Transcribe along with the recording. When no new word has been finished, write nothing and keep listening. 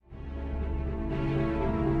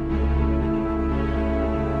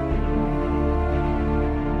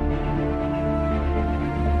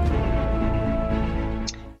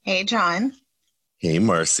Hey, John. Hey,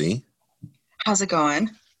 Marcy. How's it going?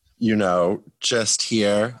 Just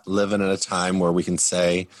here, living at a time where we can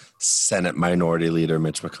say Senate Minority Leader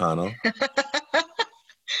Mitch McConnell.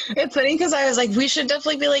 It's funny because I was like, we should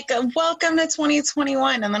definitely be like, welcome to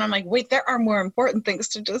 2021. And then I'm like, wait, there are more important things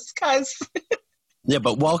to discuss. Yeah,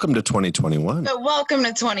 but welcome to 2021. So welcome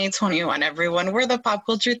to 2021, everyone. We're the Pop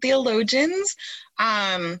Culture Theologians.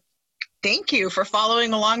 Thank you for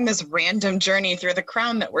following along this random journey through the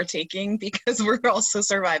crown that we're taking because we're also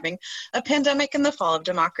surviving a pandemic and the fall of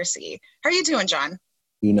democracy. How are you doing, John?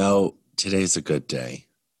 Today's a good day.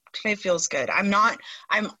 Today feels good. I'm not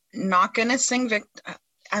gonna sing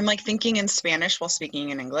I'm like thinking in Spanish while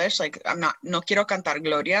speaking in English. Like no quiero cantar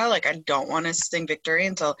Gloria. Like I don't want to sing victory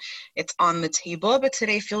until it's on the table. But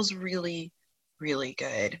today feels really, really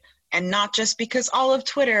good. And not just because all of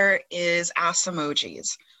Twitter is ass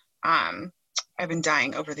emojis. I've been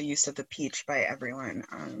dying over the use of the peach by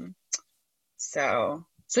everyone. So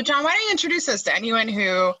John, why don't you introduce us to anyone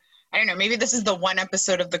who, I don't know, maybe this is the one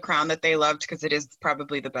episode of The Crown that they loved because it is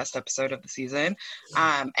probably the best episode of the season.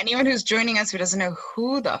 Anyone who's joining us who doesn't know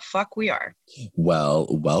who the fuck we are. Well,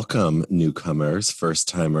 welcome newcomers,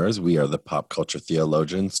 first-timers. We are the Pop Culture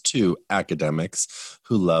Theologians, two academics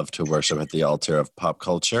who love to worship at the altar of pop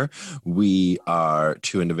culture. We are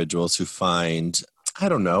two individuals who find, I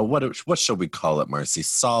don't know, what shall we call it, Marcy?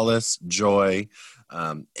 Solace, joy,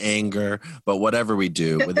 anger, but whatever we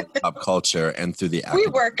do within pop culture and through the we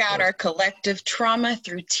work out our collective trauma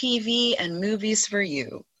through TV and movies for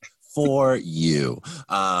you. For you.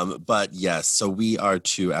 But yes, so we are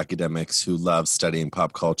two academics who love studying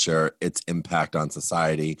pop culture, its impact on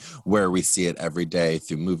society, where we see it every day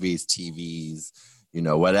through movies, TVs,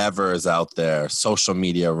 whatever is out there. Social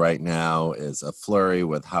media right now is a flurry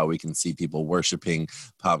with how we can see people worshiping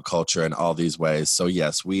pop culture in all these ways. So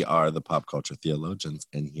yes, we are the Pop Culture Theologians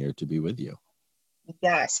and here to be with you.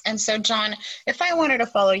 Yes. And so, John, if I wanted to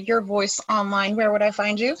follow your voice online, where would I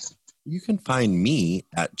find you? You can find me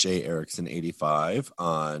at jerickson85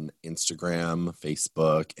 on Instagram,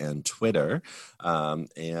 Facebook, and Twitter.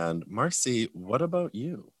 And Marcy, what about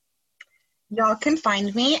you? Y'all can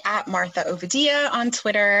find me at Martha Ovadia on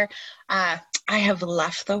Twitter. I have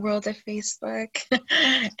left the world of Facebook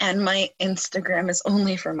and my Instagram is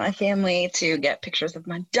only for my family to get pictures of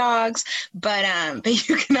my dogs. But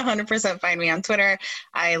you can 100% find me on Twitter.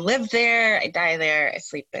 I live there, I die there, I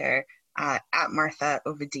sleep there, at Martha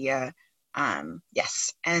Ovadia.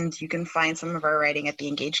 Yes, and you can find some of our writing at The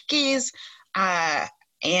Engaged Gaze.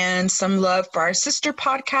 And some love for our sister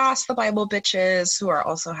podcast, The Bible Bitches, who are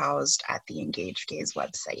also housed at the Engaged Gaze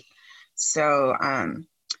website. So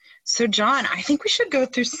John, I think we should go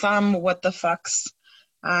through some what the fucks,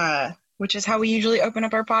 which is how we usually open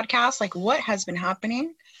up our podcast. Like, what has been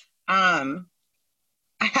happening? I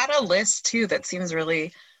had a list too that seems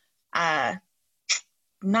really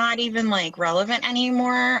not even like relevant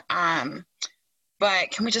anymore.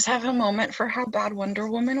 But can we just have a moment for how bad Wonder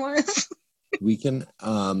Woman was? We can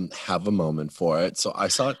have a moment for it. So I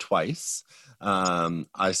saw it twice. Light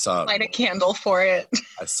a candle for it.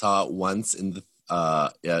 I saw it once in the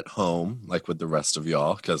at home, like with the rest of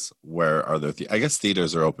y'all, because where are there? I guess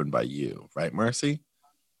theaters are open by you, right, Marcy?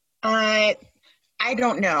 I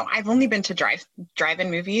don't know. I've only been to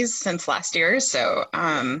drive-in movies since last year, so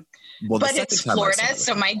but it's Florida,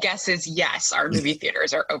 so my guess is yes, our movie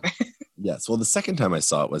theaters are open. Yes. Well, the second time I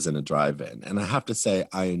saw it was in a drive-in, and I have to say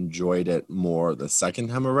I enjoyed it more the second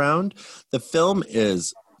time around. The film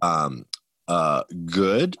is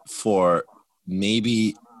good for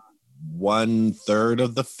maybe 1/3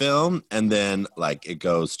 of the film, and then like it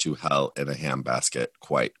goes to hell in a handbasket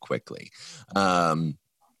quite quickly.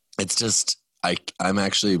 It's just I'm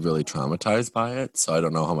actually really traumatized by it, so I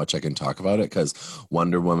don't know how much I can talk about it because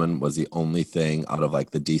Wonder Woman was the only thing out of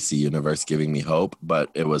like the DC universe giving me hope,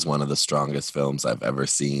 but it was one of the strongest films I've ever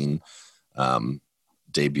seen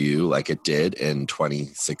debut like it did in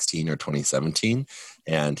 2016 or 2017,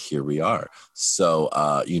 and here we are. So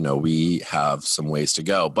we have some ways to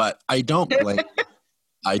go, but I don't blame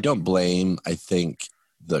I think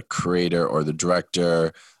the creator or the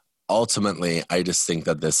director. Ultimately, I just think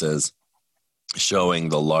that this is showing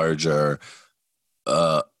the larger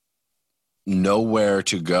nowhere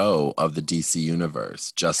to go of the DC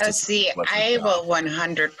universe. I will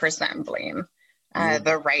 100% blame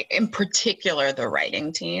in particular the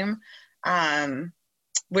writing team,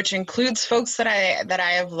 which includes folks that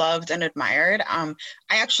I have loved and admired. I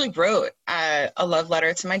actually wrote a love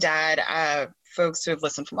letter to my dad. Folks who have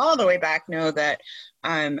listened from all the way back know that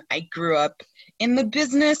I grew up in the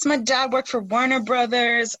business. My dad worked for Warner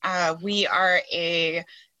Brothers. We are a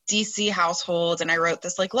DC household, and I wrote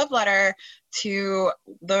this like love letter to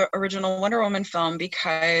the original Wonder Woman film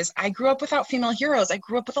because I grew up without female heroes. I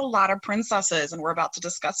grew up with a lot of princesses, and we're about to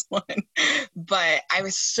discuss one. But I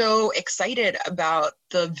was so excited about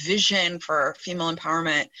the vision for female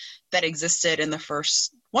empowerment that existed in the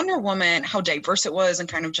first Wonder Woman, how diverse it was, and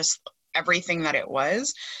kind of just everything that it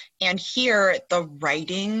was. And here, the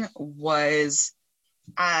writing was,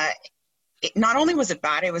 not only was it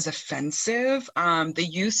bad, it was offensive. The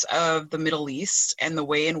use of the Middle East and the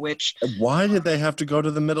way in which... Why did they have to go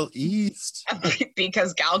to the Middle East?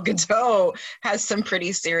 Because Gal Gadot has some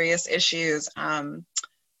pretty serious issues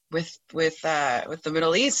with the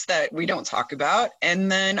Middle East that we don't talk about.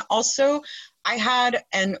 And then also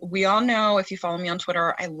and we all know, if you follow me on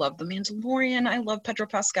Twitter, I love The Mandalorian. I love Pedro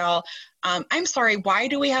Pascal. I'm sorry, why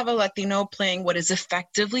do we have a Latino playing what is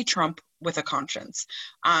effectively Trump with a conscience?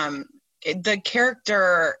 The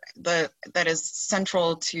character that is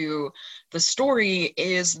central to the story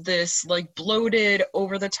is this like bloated,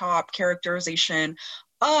 over-the-top characterization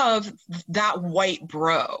of that white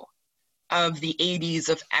bro of the 80s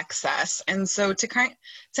of excess. And so to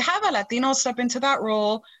have a Latino step into that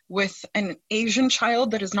role with an Asian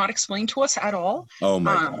child that is not explained to us at all. Oh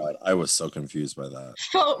my God, I was so confused by that.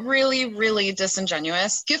 Felt really, really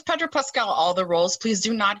disingenuous. Give Pedro Pascal all the roles. Please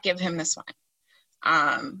do not give him this one.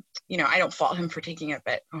 I don't fault him for taking it,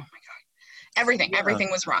 but oh my God, everything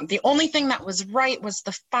was wrong. The only thing that was right was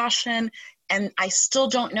the fashion. And I still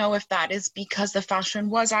don't know if that is because the fashion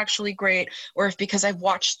was actually great, or if because I've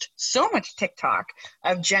watched so much TikTok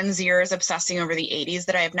of Gen Zers obsessing over the 80s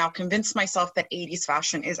that I have now convinced myself that 80s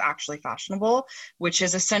fashion is actually fashionable, which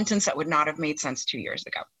is a sentence that would not have made sense 2 years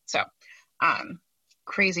ago. So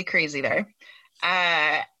crazy there.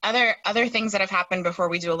 Other things that have happened before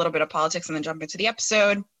we do a little bit of politics and then jump into the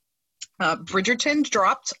episode. Bridgerton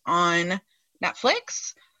dropped on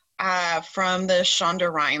Netflix. From the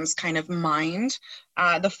Shonda Rhimes kind of mind.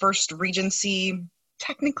 The first Regency,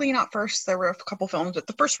 technically not first, there were a couple films, but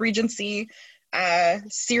the first Regency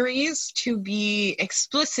series to be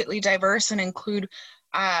explicitly diverse and include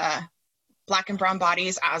Black and brown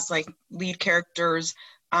bodies as like lead characters,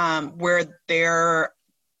 where their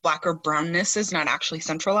Black or brownness is not actually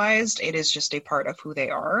centralized. It is just a part of who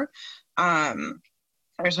they are.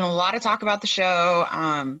 There's been a lot of talk about the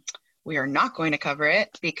show. We are not going to cover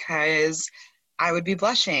it because I would be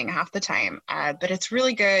blushing half the time. But it's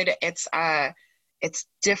really good. It's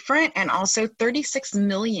different, and also 36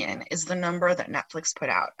 million is the number that Netflix put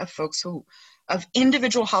out of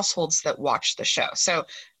individual households that watch the show. So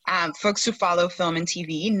folks who follow film and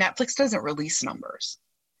TV, Netflix doesn't release numbers.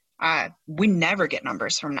 We never get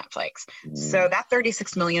numbers from Netflix. So that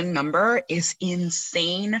 36 million number is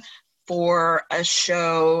insane for a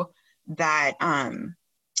show that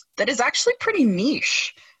is actually pretty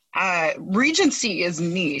niche. Regency is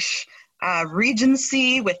niche.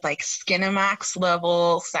 Regency with like Skinamax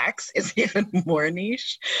level sex is even more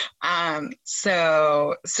niche.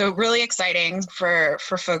 So really exciting for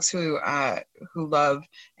folks who love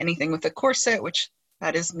anything with a corset, which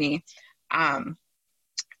that is me. And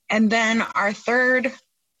then our third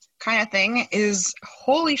kind of thing is,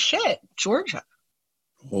 holy shit, Georgia.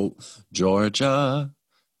 Oh, Georgia.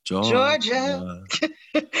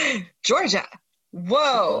 Georgia.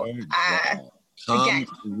 Whoa. Again,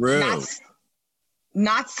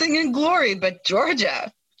 not singing glory, but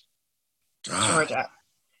Georgia. Georgia.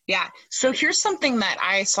 Yeah. So here's something that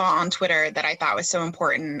I saw on Twitter that I thought was so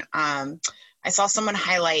important. I saw someone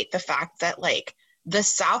highlight the fact that like the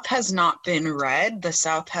South has not been read, the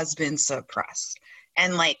South has been suppressed.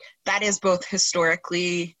 And like that is both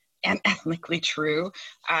historically and ethnically true.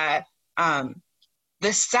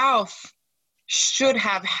 The South should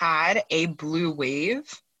have had a blue wave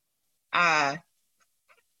for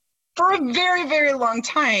a very, very long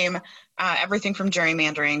time. Everything from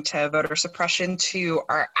gerrymandering to voter suppression to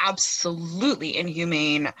our absolutely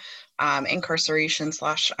inhumane incarceration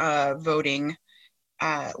 / voting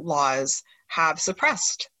laws have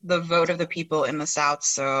suppressed the vote of the people in the South.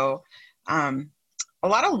 So a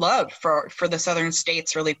lot of love for the southern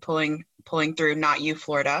states really pulling through. Not you,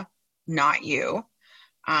 Florida. Not you.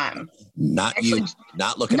 Not you,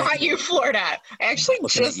 Florida. I actually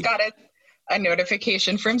just got a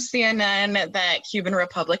notification from CNN that Cuban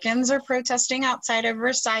Republicans are protesting outside of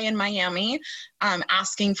Versailles in Miami,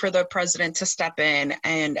 asking for the president to step in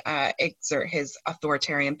and exert his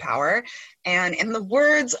authoritarian power. And in the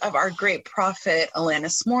words of our great prophet,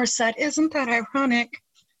 Alanis Morissette, isn't that ironic?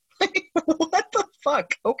 What the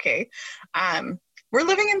fuck? Okay. We're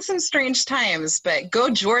living in some strange times, but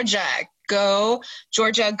go Georgia. Go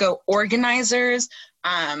Georgia, go organizers.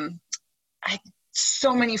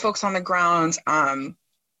 so many folks on the ground.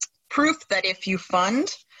 Proof that if you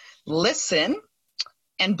fund, listen,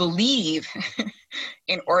 and believe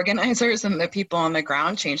in organizers and the people on the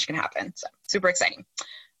ground, change can happen. So super exciting.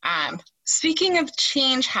 Speaking of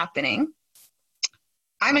change happening,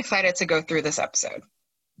 I'm excited to go through this episode.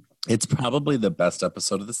 It's probably the best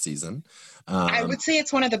episode of the season. I would say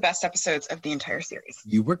it's one of the best episodes of the entire series.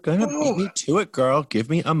 You were gonna beat me to it, girl. Give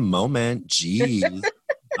me a moment. Jeez.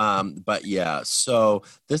 But yeah, so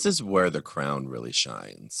this is where The Crown really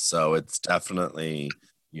shines. So it's definitely,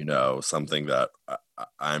 something that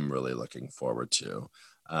I'm really looking forward to.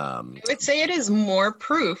 I would say it is more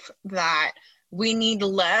proof that we need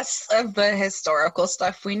less of the historical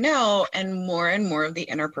stuff we know and more of the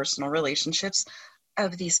interpersonal relationships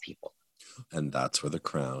of these people. And that's where The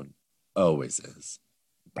Crown always is.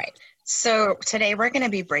 Right. So today we're going to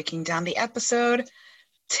be breaking down the episode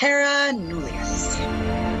Terra Nullius.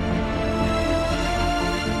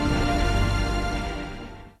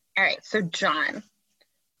 All right. So John,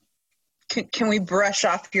 can we brush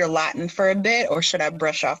off your Latin for a bit, or should I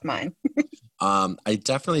brush off mine? I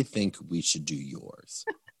definitely think we should do yours.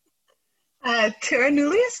 Terra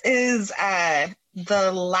Nullius is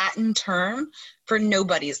the Latin term for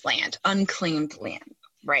nobody's land, unclaimed land,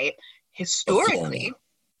 right? Historically,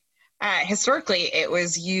 it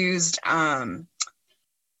was used to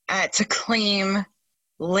claim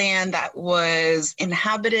land that was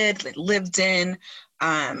inhabited, lived in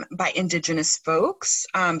by indigenous folks,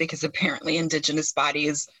 because apparently indigenous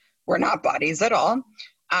bodies were not bodies at all.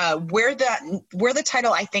 Where the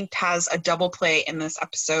title, I think, has a double play in this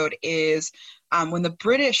episode is when the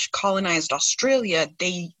British colonized Australia,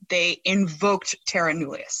 they invoked Terra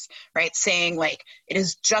Nullius, right? Saying like it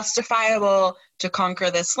is justifiable to conquer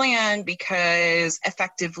this land because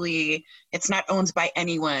effectively it's not owned by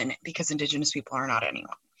anyone because indigenous people are not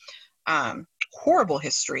anyone. Horrible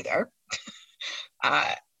history there.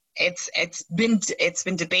 It's been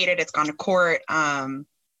debated. It's gone to court.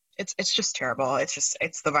 It's just terrible.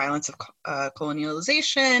 It's the violence of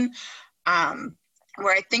colonialization.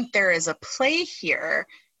 Where I think there is a play here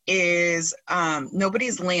is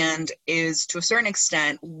Nobody's Land is to a certain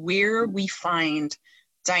extent where we find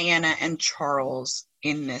Diana and Charles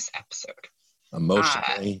in this episode.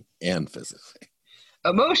 Emotionally and physically.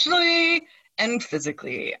 Emotionally and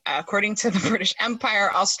physically. According to the British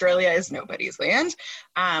Empire, Australia is nobody's land,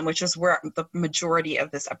 which is where the majority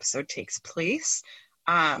of this episode takes place.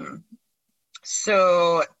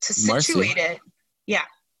 So to situate it, yeah.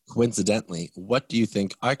 Coincidentally, what do you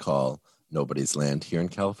think I call nobody's land here in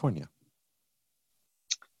California?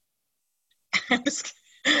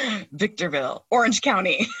 Victorville, Orange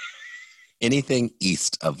County. Anything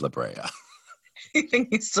east of La Brea. Anything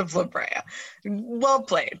east of La Brea. Well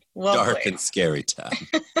played. Dark and scary town.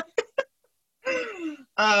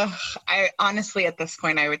 I honestly, at this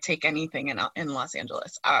point, I would take anything in Los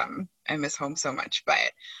Angeles. I miss home so much.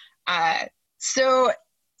 But so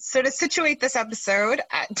to situate this episode,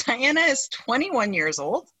 Diana is 21 years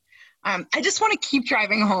old. I just want to keep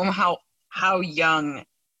driving home how young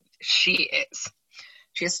she is.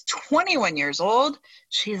 She is 21 years old.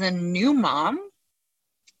 She's a new mom.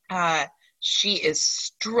 She is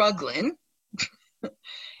struggling.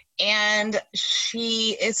 And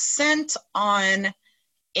she is sent on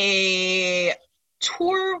a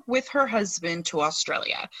tour with her husband to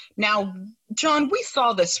Australia. Now, John, we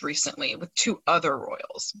saw this recently with two other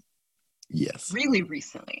royals. Yes. Really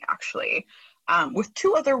recently, actually. With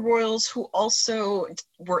two other royals who also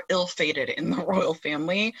were ill-fated in the royal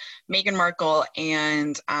family. Meghan Markle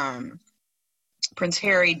and Prince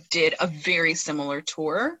Harry did a very similar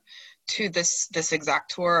tour to this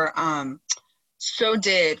exact tour. So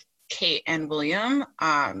did Kate and William.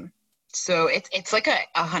 So it's like a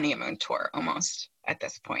honeymoon tour almost at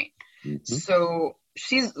this point. Mm-hmm. So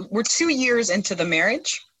we're 2 years into the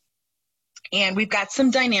marriage, and we've got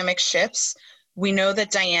some dynamic shifts. We know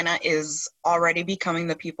that Diana is already becoming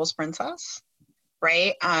the people's princess,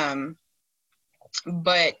 right?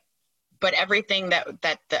 But everything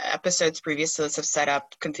that the episodes previous to this have set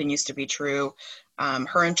up continues to be true.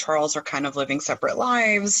 Her and Charles are kind of living separate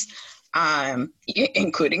lives,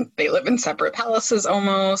 including they live in separate palaces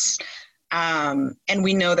almost. And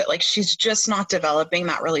we know that like she's just not developing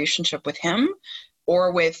that relationship with him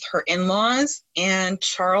or with her in-laws. And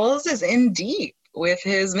Charles is in deep with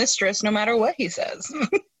his mistress, no matter what he says.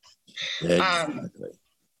 Exactly.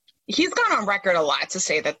 He's gone on record a lot to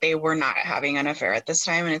say that they were not having an affair at this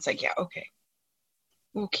time. And it's like, yeah,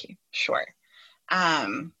 okay, sure.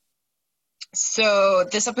 So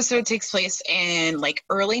this episode takes place in like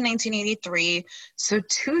early 1983. So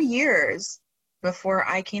 2 years before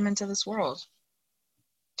I came into this world.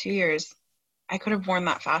 2 years. I could have worn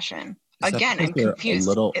that fashion. Is that Again, because I'm you're a confused.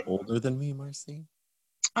 little older than me, Marcy?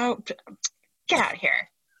 Oh, get out of here.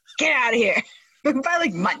 Get out of here. By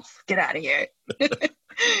like months, get out of here. I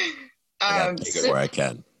gotta take it where I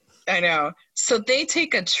can. I know. So they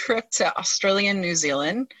take a trip to Australia and New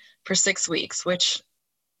Zealand for 6 weeks, which,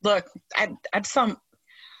 look, I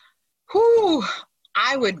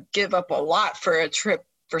would give up a lot for a trip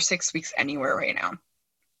for 6 weeks anywhere right now.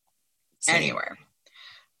 Same. Anywhere.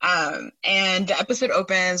 And the episode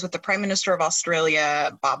opens with the Prime Minister of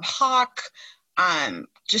Australia, Bob Hawke,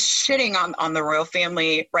 just shitting on the royal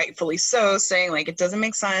family, rightfully so, saying like it doesn't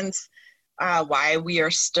make sense why we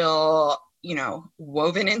are still, you know,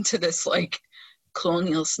 woven into this like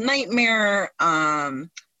colonialist nightmare.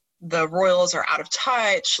 The royals are out of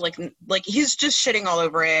touch. Like he's just shitting all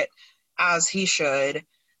over it, as he should.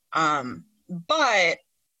 But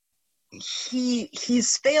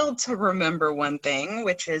he's failed to remember one thing,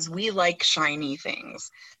 which is we like shiny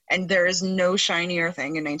things. And there is no shinier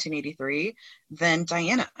thing in 1983 than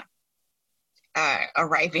Diana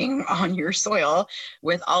arriving on your soil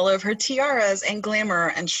with all of her tiaras and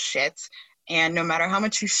glamour and shit. And no matter how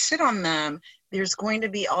much you shit on them, there's going to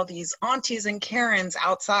be all these aunties and Karens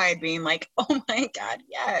outside being like, oh my God,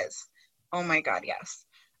 yes. Oh my God, yes.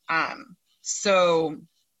 So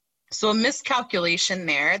a miscalculation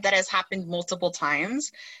there that has happened multiple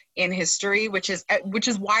times in history, which is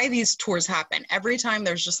why these tours happen. Every time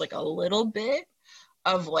there's just like a little bit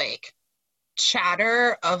of like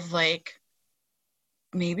chatter of like,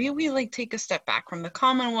 maybe we like take a step back from the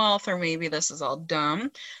Commonwealth, or maybe this is all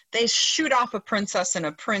dumb. They shoot off a princess and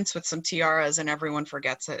a prince with some tiaras, and everyone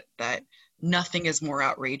forgets it, that nothing is more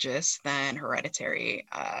outrageous than hereditary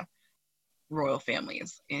royal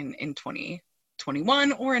families in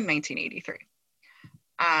 2021 or in 1983.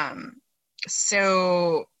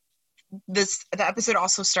 So the episode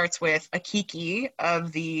also starts with a Kiki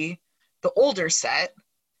of the older set,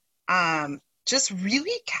 just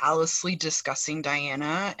really callously discussing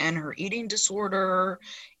Diana and her eating disorder,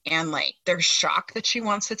 and like their shock that she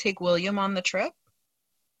wants to take William on the trip,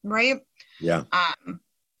 right? Yeah.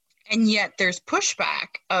 And yet there's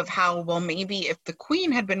pushback of how, well, maybe if the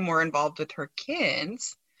Queen had been more involved with her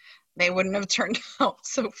kids, they wouldn't have turned out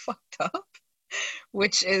so fucked up.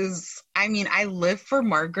 Which is, I mean, I live for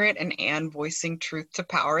Margaret and Anne voicing truth to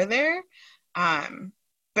power there.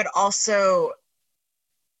 But also,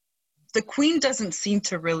 the Queen doesn't seem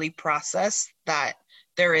to really process that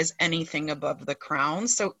there is anything above the crown.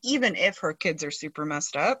 So even if her kids are super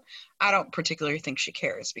messed up, I don't particularly think she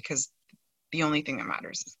cares, because the only thing that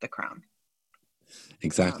matters is the crown.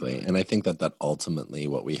 Exactly. And I think that ultimately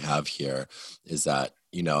what we have here is that,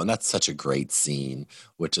 you know, and that's such a great scene,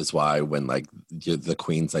 which is why when like the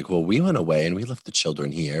Queen's like, well, we went away and we left the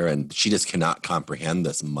children here, and she just cannot comprehend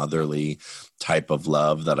this motherly type of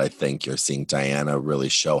love that I think you're seeing Diana really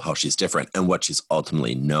show how she's different and what she's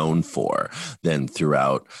ultimately known for then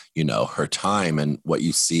throughout, you know, her time. And what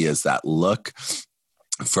you see is that look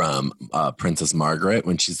from Princess Margaret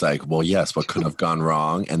when she's like, well, yes, what could have gone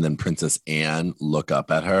wrong? And then Princess Anne look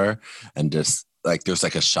up at her and just like there's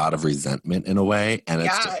like a shot of resentment in a way, and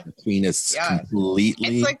it's just the Queen is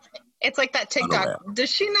completely it's like that TikTok unaware. Does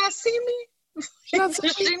she not see me? Does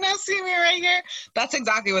she not see me right here? That's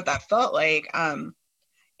exactly what that felt like. And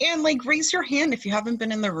like, raise your hand if you haven't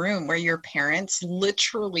been in the room where your parents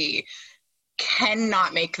literally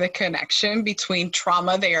cannot make the connection between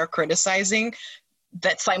trauma they are criticizing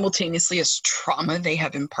that simultaneously is trauma they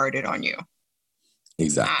have imparted on you.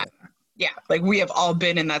 Exactly. Yeah, like we have all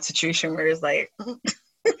been in that situation where it's like,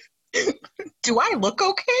 do I look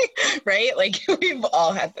okay? Right? Like we've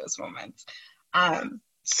all had those moments.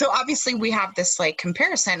 So obviously we have this like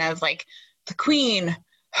comparison of like the Queen,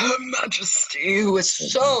 Her Majesty, who is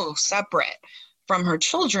so separate from her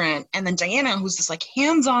children, and then Diana, who's this like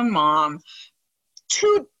hands-on mom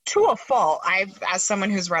to a fault. As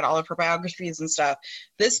someone who's read all of her biographies and stuff,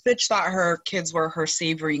 this bitch thought her kids were her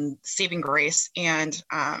saving grace and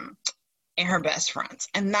her best friends,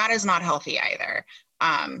 and that is not healthy either.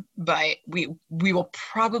 But we will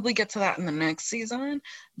probably get to that in the next season.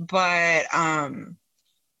 But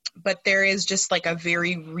there is just like a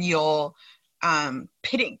very real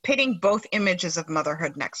pitting both images of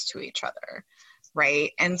motherhood next to each other,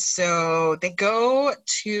 right? And so they go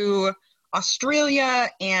to Australia,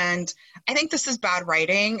 and I think this is bad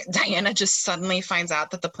writing. Diana just suddenly finds out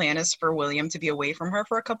that the plan is for William to be away from her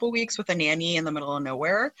for a couple weeks with a nanny in the middle of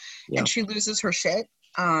nowhere, and she loses her shit.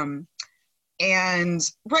 And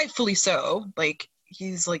rightfully so. Like,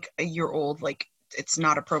 he's like a year old. Like, it's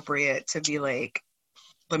not appropriate to be like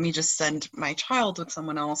let me just send my child with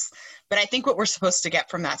someone else. But I think what we're supposed to get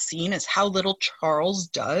from that scene is how little Charles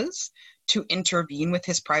does to intervene with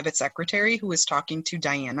his private secretary who is talking to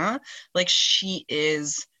Diana. Like she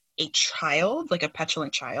is a child, like a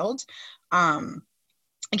petulant child.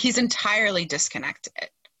 Like he's entirely disconnected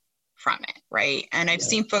from it, right? And I've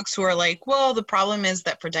seen folks who are like, well, the problem is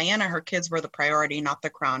that for Diana, her kids were the priority, not the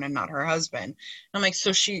crown and not her husband. And I'm like,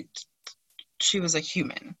 so she was a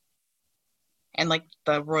human. And like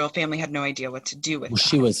the royal family had no idea what to do with that.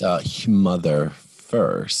 She was a mother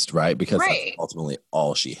first, right? Because right. That's ultimately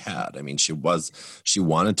all she had. I mean, she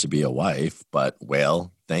wanted to be a wife, but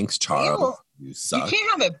well, thanks, Charles. You suck. You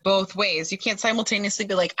can't have it both ways. You can't simultaneously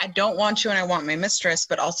be like, I don't want you and I want my mistress,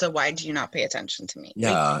 but also why do you not pay attention to me?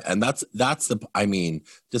 Yeah, and that's I mean,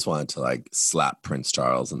 just wanted to like slap Prince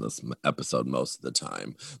Charles in this episode most of the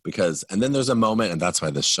time because, and then there's a moment, and that's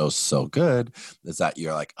why this show's so good, is that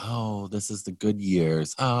you're like, oh, this is the good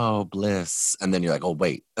years, oh, bliss, and then you're like, oh,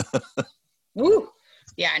 wait. Woo.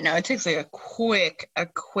 Yeah, no, it takes like a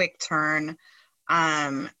quick turn.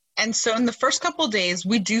 And so in the first couple of days,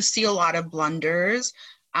 we do see a lot of blunders.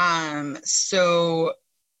 There's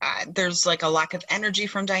like a lack of energy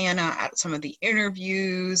from Diana at some of the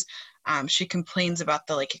interviews. She complains about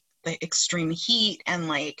the extreme heat and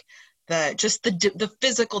like the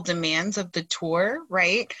physical demands of the tour,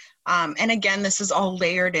 right? And again, this is all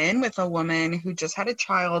layered in with a woman who just had a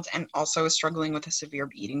child and also is struggling with a severe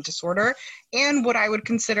eating disorder. And what I would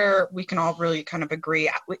consider, we can all really kind of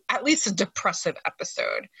agree, at least a depressive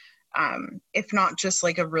episode, if not just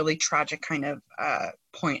like a really tragic kind of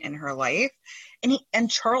point in her life.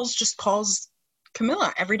 And Charles just calls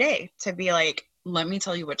Camilla every day to be like, let me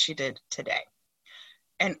tell you what she did today.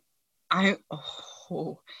 And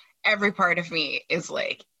every part of me is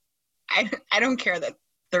like, I don't care that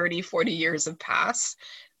 30, 40 years have passed.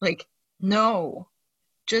 Like, no.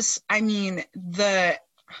 Just, I mean,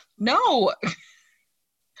 no.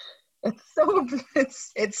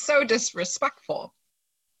 It's so disrespectful.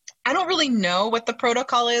 I don't really know what the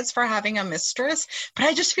protocol is for having a mistress, but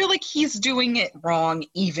I just feel like he's doing it wrong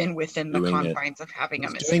even within the confines of having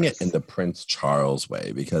a mistress. Doing it in the Prince Charles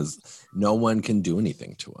way because no one can do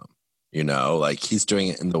anything to him. You know, like he's doing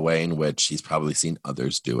it in the way in which he's probably seen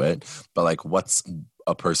others do it. But like, what's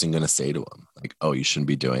a person going to say to him? Like, oh, you shouldn't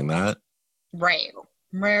be doing that. Right.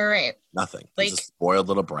 Nothing. Like, he's a spoiled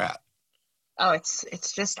little brat. Oh,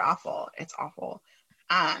 it's just awful. It's awful.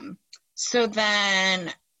 So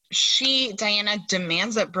then Diana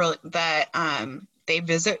demands that they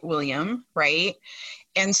visit William, right?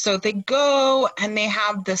 And so they go and they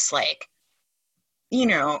have this like, you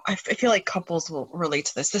know, I feel like couples will relate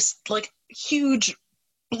to this like huge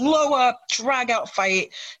blow up, drag out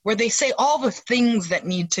fight where they say all the things that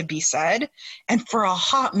need to be said. And for a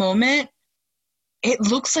hot moment, it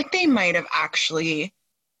looks like they might have actually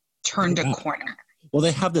turned a corner. Well,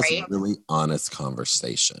 they have this really honest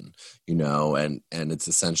conversation, you know, and it's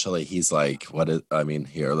essentially, he's like,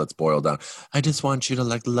 here, let's boil down. I just want you to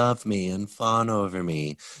like love me and fawn over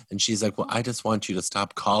me. And she's like, well, I just want you to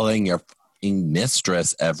stop calling your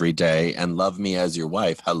mistress every day and love me as your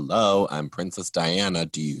wife. Hello, I'm Princess Diana.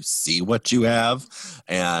 Do you see what you have?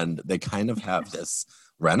 And they kind of have this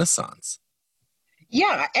renaissance.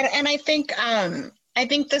 Yeah, and I think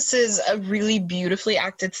this is a really beautifully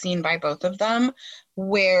acted scene by both of them,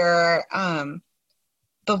 where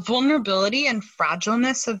the vulnerability and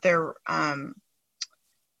fragileness of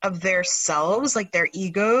their selves, like their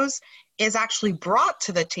egos, is actually brought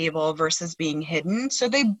to the table versus being hidden. So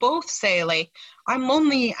they both say like, I'm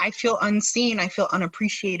lonely, I feel unseen, I feel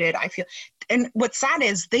unappreciated, and what's sad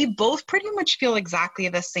is they both pretty much feel exactly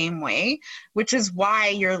the same way, which is why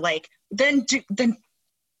you're like, then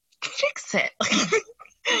fix it.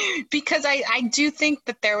 Because I do think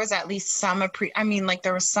that there was at least some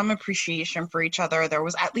there was some appreciation for each other. There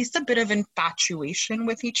was at least a bit of infatuation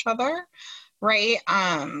with each other, right?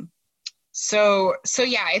 So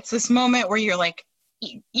yeah, it's this moment where you're like,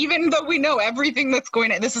 even though we know everything that's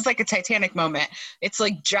going on, this is like a Titanic moment. It's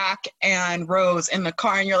like Jack and Rose in the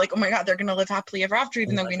car, and you're like, oh my God, they're gonna live happily ever after,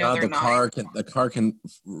 even though we know they're not. The car can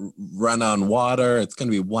run on water. It's gonna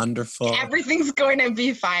be wonderful. Everything's going to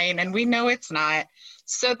be fine, and we know it's not.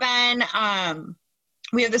 So then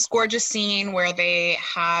we have this gorgeous scene where they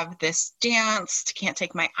have this dance, Can't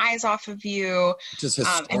Take My Eyes Off of You. Just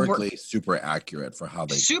historically super accurate for how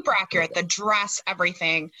they... Super accurate, the dress,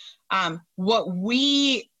 everything. What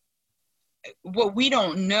we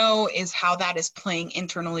don't know is how that is playing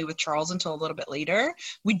internally with Charles until a little bit later.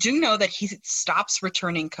 We do know that he stops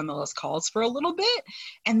returning Camilla's calls for a little bit,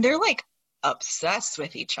 and they're like obsessed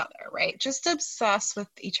with each other, right? Just obsessed with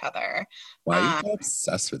each other. Why are you so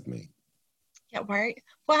obsessed with me? Yeah, why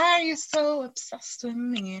are you so obsessed with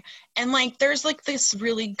me? And like there's like this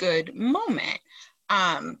really good moment.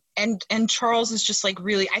 And Charles is just like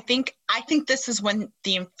really, I think this is when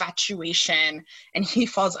the infatuation and he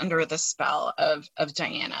falls under the spell of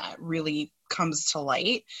Diana really comes to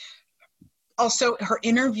light. Also, her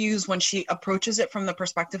interviews, when she approaches it from the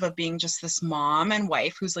perspective of being just this mom and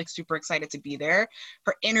wife who's like super excited to be there,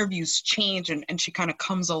 her interviews change and she kind of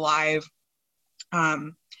comes alive.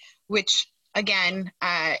 Which again,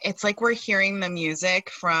 it's like we're hearing the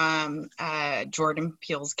music from Jordan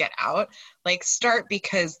Peele's Get Out. Like, start,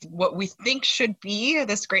 because what we think should be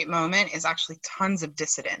this great moment is actually tons of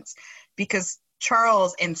dissidence. Because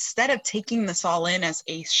Charles, instead of taking this all in as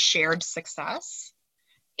a shared success,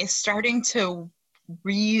 is starting to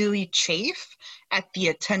really chafe at the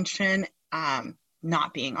attention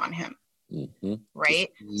not being on him. Mm-hmm. Right?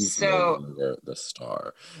 He's So no longer the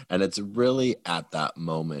star. And it's really at that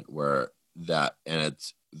moment where I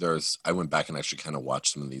went back and actually kind of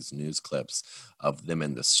watched some of these news clips of them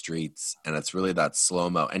in the streets, and it's really that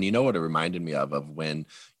slow-mo. And you know what it reminded me of when,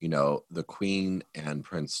 you know, the Queen and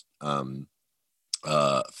Prince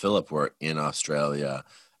Philip were in Australia,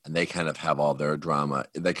 and they kind of have all their drama.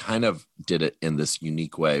 They kind of did it in this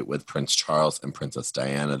unique way with Prince Charles and Princess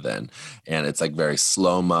Diana then. And it's like very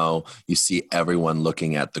slow-mo. You see everyone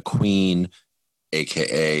looking at the Queen,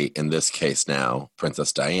 AKA in this case now,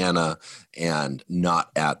 Princess Diana, and not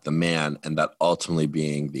at the man. And that ultimately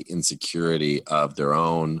being the insecurity of their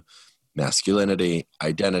own masculinity,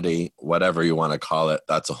 identity, whatever you want to call it.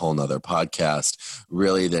 That's a whole nother podcast.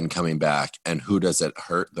 Really then coming back, and who does it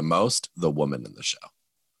hurt the most? The woman in the show.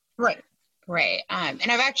 Right. And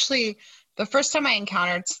I've actually, the first time I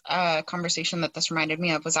encountered a conversation that this reminded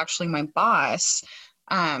me of was actually my boss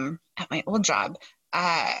at my old job.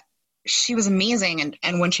 She was amazing.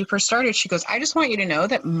 And when she first started, she goes, I just want you to know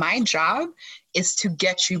that my job is to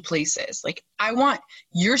get you places. Like, I want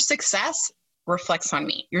your success reflects on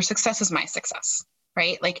me. Your success is my success,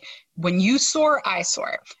 right? Like, when you soar, I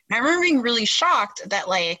soar. And I remember being really shocked that,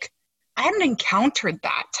 like, I hadn't encountered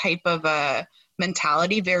that type of a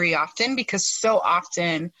mentality very often, because so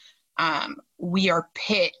often we are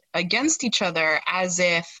pit against each other as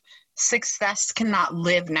if success cannot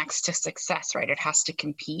live next to success, right? It has to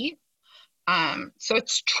compete. So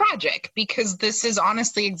it's tragic, because this is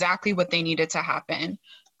honestly exactly what they needed to happen.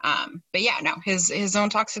 But yeah, no, his own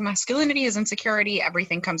toxic masculinity, his insecurity,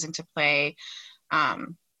 everything comes into play.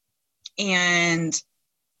 And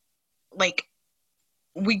like,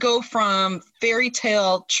 we go from fairy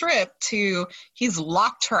tale trip to he's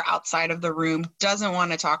locked her outside of the room, doesn't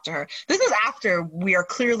want to talk to her. This is after we are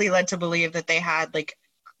clearly led to believe that they had like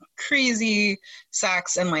crazy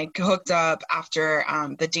sex and like hooked up after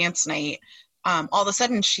the dance night. All of a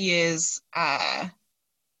sudden she's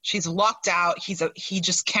locked out. He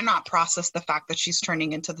just cannot process the fact that she's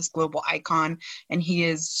turning into this global icon, and he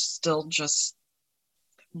is still just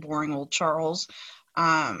boring old Charles.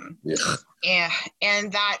 And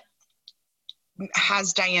that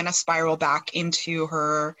has Diana spiral back into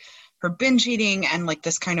her binge eating and like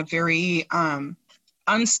this kind of very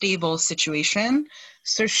unstable situation.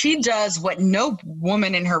 So she does what no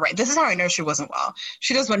woman in her right, this is how I know she wasn't well.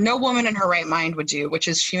 She does what no woman in her right mind would do, which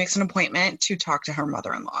is she makes an appointment to talk to her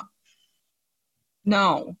mother-in-law.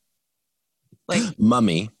 No. Like,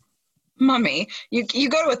 Mummy, you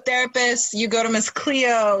go to a therapist, you go to Miss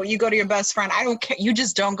Cleo, you go to your best friend. I don't care. You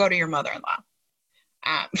just don't go to your mother-in-law.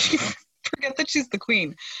 Forget that she's the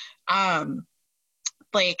queen. And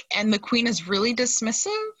the queen is really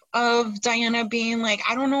dismissive of Diana being like,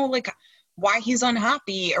 I don't know, like, why he's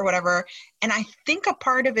unhappy or whatever. And I think a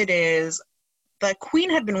part of it is the queen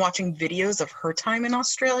had been watching videos of her time in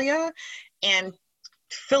Australia, and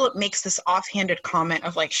Philip makes this offhanded comment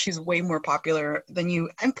of like, she's way more popular than you,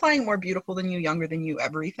 implying more beautiful than you, younger than you,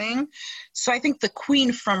 everything. So I think the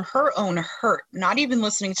queen, from her own hurt, not even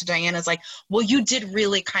listening to Diana's like, well, you did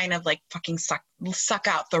really kind of like fucking suck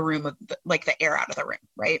out the room of like the air out of the room,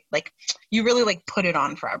 right? Like, you really like put it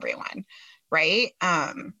on for everyone, right?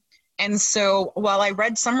 And so while I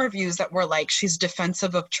read some reviews that were like, she's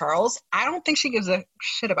defensive of Charles, I don't think she gives a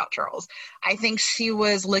shit about Charles. I think she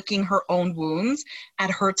was licking her own wounds at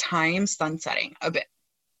her time sunsetting a bit.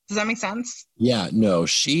 Does that make sense? Yeah, no,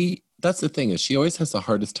 that's the thing, is she always has the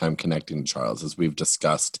hardest time connecting to Charles, as we've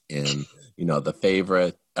discussed in, you know, The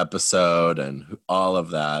Favorite episode and all of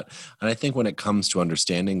that. And I think when it comes to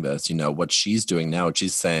understanding this, you know, what she's doing now,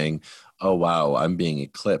 she's saying, oh wow, I'm being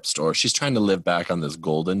eclipsed, or she's trying to live back on this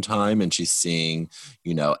golden time, and she's seeing,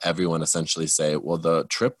 you know, everyone essentially say, well, the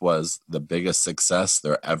trip was the biggest success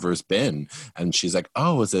there ever's been, and she's like,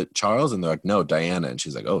 oh, is it Charles? And they're like, no, Diana. And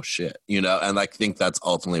she's like, oh shit, you know. And I think that's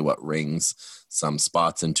ultimately what rings some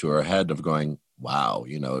spots into her head of going, wow,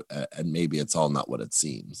 you know, and maybe it's all not what it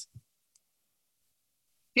seems.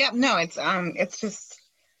 Yeah, no, it's just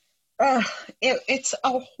it's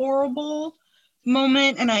a horrible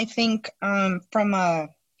moment, and I think from a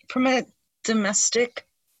domestic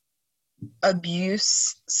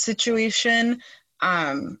abuse situation,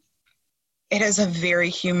 it is a very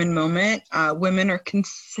human moment. Women are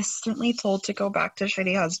consistently told to go back to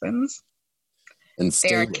shitty husbands And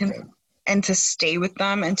stay with them. and to stay with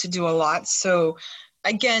them and to do a lot. So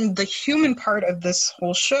again, the human part of this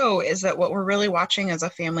whole show is that what we're really watching is a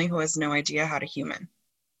family who has no idea how to human.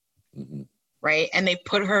 Mm-hmm. Right? And they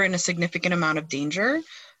put her in a significant amount of danger.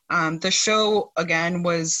 The show again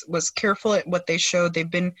was careful at what they showed. They've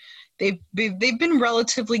been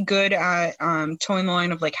relatively good at towing the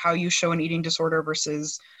line of like how you show an eating disorder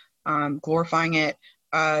versus glorifying it.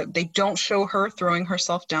 They don't show her throwing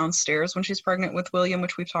herself downstairs when she's pregnant with William,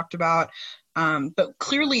 which we've talked about. But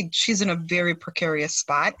clearly she's in a very precarious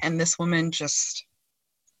spot, and this woman just,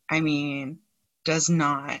 I mean, does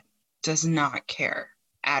not care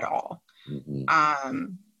at all. Mm-hmm.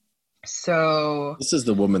 So this is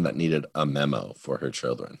the woman that needed a memo for her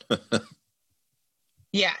children.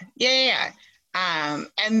 Yeah.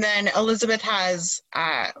 And then Elizabeth has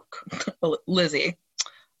Lizzie.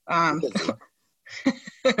 Good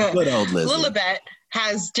old Lizzie. Lilibet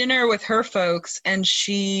has dinner with her folks, and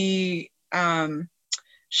she kind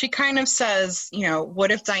of says, you know,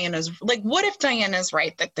 what if Diana's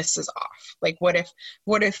right that this is off? Like, what if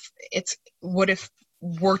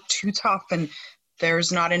we're too tough and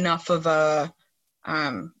there's not enough of a,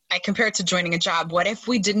 I compare it to joining a job. What if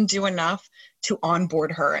we didn't do enough to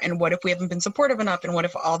onboard her? And what if we haven't been supportive enough? And what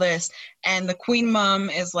if all this? And the queen mom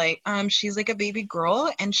is like, she's like a baby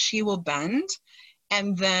girl and she will bend.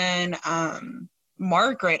 And then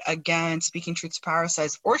Margaret, again, speaking truth to power,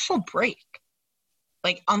 says, or she'll break.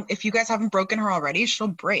 Like, if you guys haven't broken her already, she'll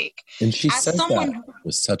break. And she says that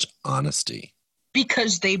with such honesty.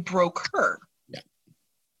 Because they broke her. Yeah.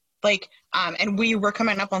 Like, and we were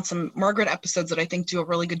coming up on some Margaret episodes that I think do a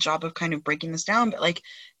really good job of kind of breaking this down, but like,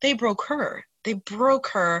 they broke her.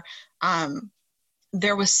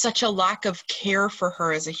 There was such a lack of care for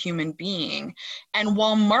her as a human being. And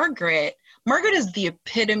while Margaret is the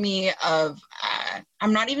epitome of,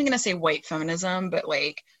 I'm not even going to say white feminism, but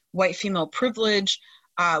like white female privilege,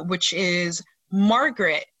 which is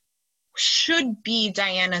Margaret should be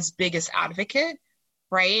Diana's biggest advocate,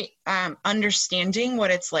 right? Understanding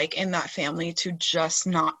what it's like in that family to just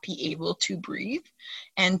not be able to breathe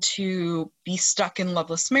and to be stuck in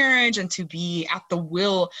loveless marriage and to be at the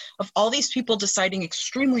will of all these people deciding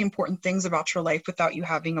extremely important things about your life without you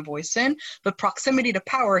having a voice in. But proximity to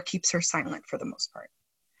power keeps her silent for the most part.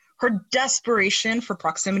 Her desperation for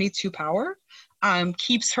proximity to power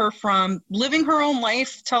keeps her from living her own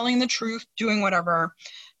life, telling the truth, doing whatever.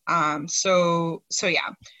 So yeah.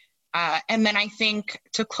 And then I think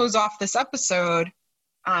to close off this episode,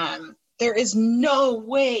 there is no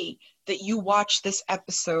way that you watch this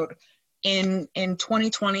episode in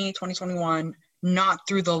 2020, 2021, not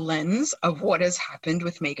through the lens of what has happened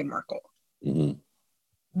with Meghan Markle. Mm-hmm.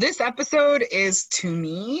 This episode is, to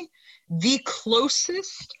me, the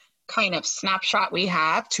closest kind of snapshot we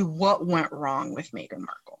have to what went wrong with Meghan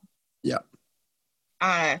Markle. Yeah.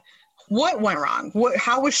 What went wrong?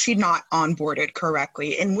 How was she not onboarded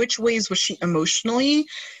correctly? In which ways was she emotionally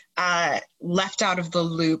left out of the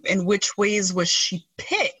loop? In which ways was she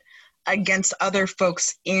pit against other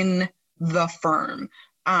folks in the firm?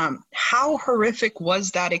 How horrific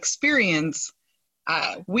was that experience?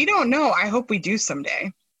 We don't know. I hope we do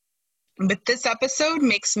someday. But this episode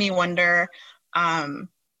makes me wonder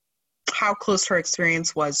how close her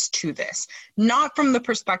experience was to this. Not from the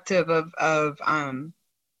perspective of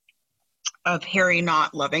Harry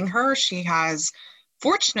not loving her. She has,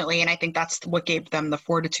 fortunately, and I think that's what gave them the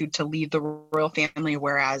fortitude to leave the royal family,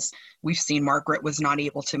 whereas we've seen Margaret was not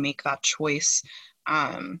able to make that choice.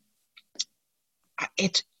 I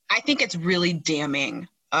think it's really damning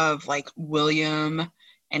of like William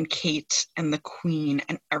and Kate and the Queen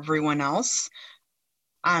and everyone else,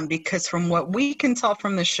 because from what we can tell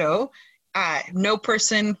from the show, no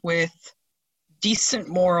person with decent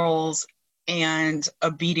morals and a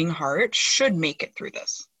beating heart should make it through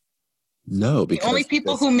this. No, because the only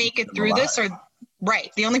people who make it through this are right.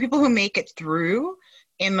 The only people who make it through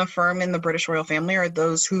in the firm, in the British royal family, are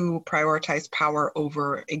those who prioritize power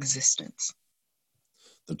over existence.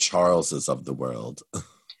 The Charleses of the world.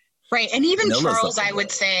 Right. And even Camilla's Charles, of the I would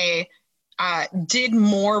world. say, did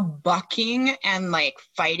more bucking and like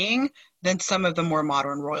fighting than some of the more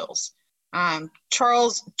modern royals.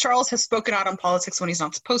 Charles has spoken out on politics when he's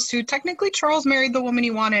not supposed to. Technically, Charles married the woman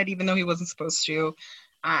he wanted, even though he wasn't supposed to.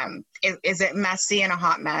 Is it messy and a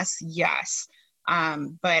hot mess? Yes.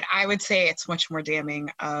 But I would say it's much more damning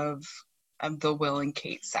of the Will and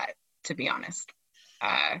Kate set, to be honest.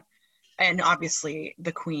 And obviously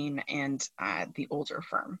the Queen and the older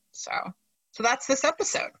firm. So that's this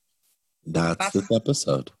episode. That's this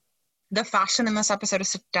episode. The fashion in this episode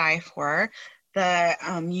is to die for. The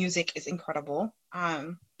music is incredible.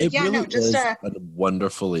 It really is a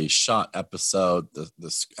wonderfully shot episode.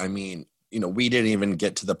 I mean, we didn't even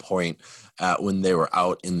get to the point when they were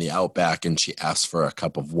out in the outback and she asked for a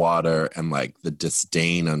cup of water, and like the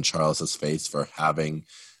disdain on Charles's face for having,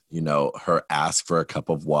 her ask for a cup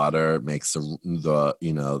of water makes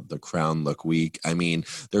the crown look weak. I mean,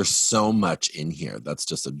 there's so much in here that's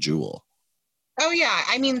just a jewel. Oh, yeah.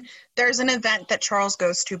 I mean, there's an event that Charles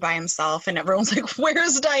goes to by himself and everyone's like,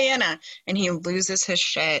 where's Diana? And he loses his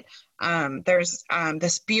shit. There's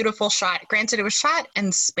this beautiful shot. Granted, it was shot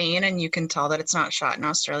in Spain and you can tell that it's not shot in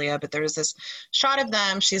Australia, but there's this shot of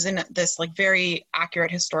them. She's in this like very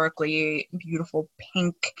accurate, historically beautiful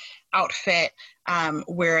pink outfit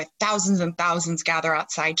where thousands and thousands gather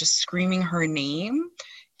outside just screaming her name.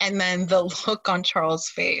 And then the look on Charles'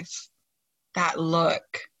 face, that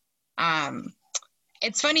look.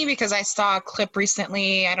 It's funny because I saw a clip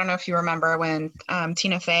recently. I don't know if you remember when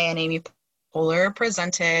Tina Fey and Amy Poehler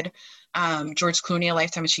presented George Clooney a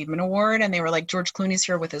Lifetime Achievement Award, and they were like, George Clooney's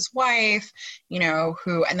here with his wife,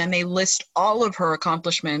 and then they list all of her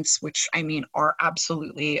accomplishments, which I mean are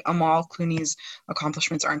absolutely, Amal Clooney's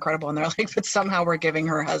accomplishments are incredible, and they're like, but somehow we're giving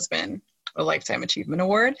her husband a Lifetime Achievement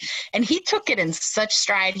Award. And he took it in such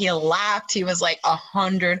stride. He laughed. He was like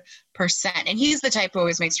 100%. And he's the type who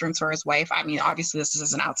always makes room for his wife. I mean, obviously this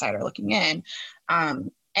is an outsider looking in.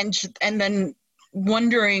 And then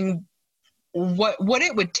wondering what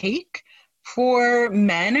it would take for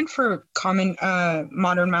men and for common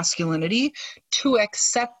modern masculinity to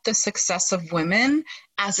accept the success of women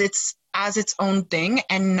as its own thing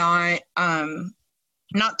and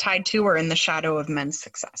not tied to or in the shadow of men's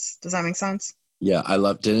success. Does that make sense? Yeah,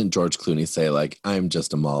 didn't George Clooney say, like, I'm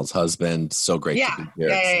just Amal's husband. So great to be here.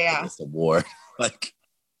 Yeah. This award. Like,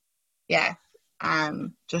 yeah.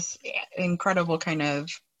 Just incredible kind of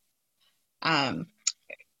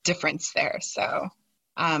difference there. So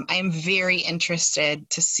I'm very interested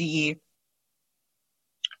to see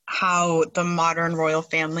how the modern royal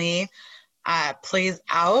family plays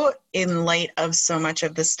out in light of so much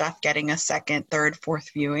of this stuff getting a second, third, fourth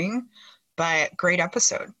viewing. But great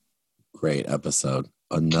episode. Great episode.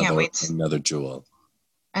 Another jewel.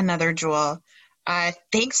 Another jewel.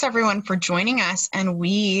 Thanks everyone for joining us, and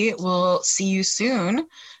we will see you soon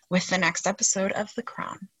with the next episode of The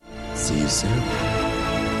Crown. See you soon.